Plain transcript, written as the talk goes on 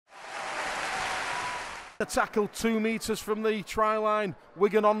The tackle 2 metres from the try line.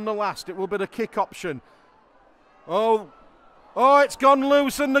 Wigan on the last. It will be the kick option. Oh, it's gone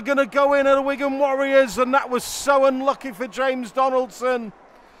loose and they're going to go in at the Wigan Warriors, and that was so unlucky for James Donaldson.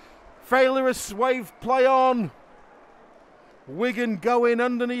 Failure of wave play on. Wigan going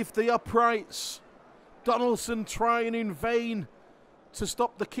underneath the uprights. Donaldson trying in vain to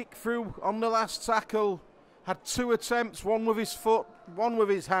stop the kick through on the last tackle. Had 2 attempts, one with his foot, one with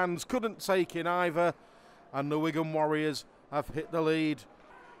his hands, couldn't take in either. And the Wigan Warriors have hit the lead.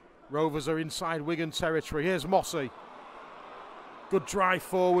 Rovers are inside Wigan territory. Here's Mossy. Good drive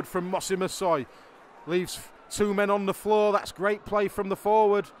forward from Mossy Massoy. Leaves 2 men on the floor. That's great play from the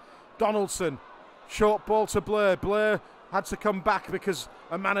forward. Donaldson. Short ball to Blair. Blair had to come back because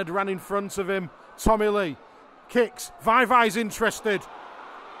a man had ran in front of him. Tommy Lee. Kicks. Vaivai's interested.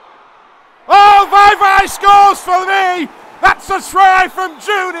 Oh, Vaivai scores for me! That's a try from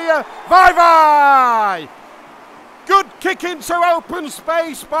Junior Vaivai! Good kick into open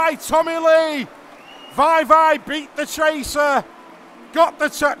space by Tommy Lee. Vaivai beat the chaser, got the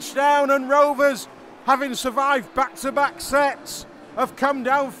touchdown, and Rovers, having survived back-to-back sets, have come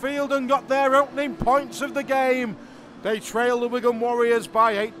downfield and got their opening points of the game. They trail the Wigan Warriors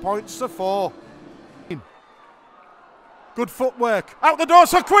by 8 points to 4. Good footwork. Out the door,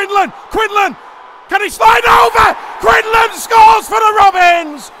 so Quinlan! Quinlan! Can he slide over? Quinlan scores for the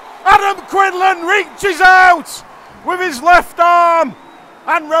Robins! Adam Quinlan reaches out with his left arm,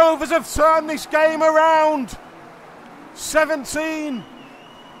 and Rovers have turned this game around. 17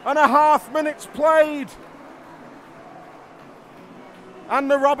 and a half minutes played, and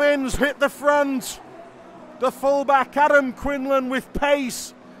the Robins hit the front. The fullback Adam Quinlan with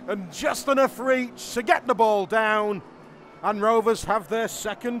pace and just enough reach to get the ball down, and Rovers have their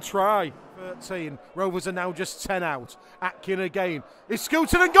second try. 13. Rovers are now just 10 out. Atkin again. He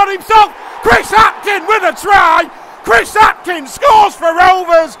scooted and got himself. Chris Atkin with a try. Chris Atkin scores for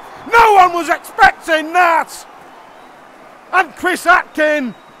Rovers. No one was expecting that. And Chris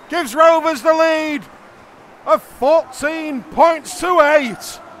Atkin gives Rovers the lead of 14 points to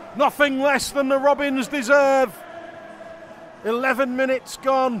 8. Nothing less than the Robins deserve. 11 minutes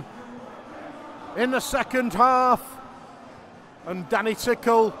gone in the second half, and Danny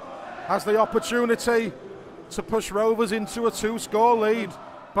Tickle has the opportunity to push Rovers into a 2-score lead.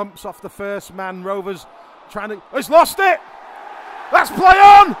 Bumps off the first man. Rovers trying to... He's lost it! Let's play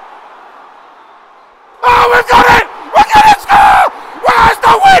on! Oh, we've got it! We're going to score! Where's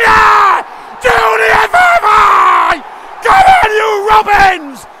the winner? Junior Vaivai! Come on, you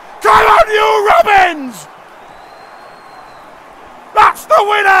Robins! Come on, you Robins! That's the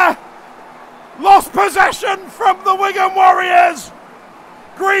winner! Lost possession from the Wigan Warriors.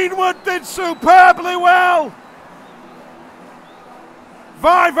 Greenwood did superbly well.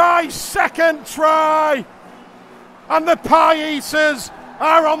 Vaivai's second try, and the Pie Eaters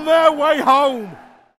are on their way home.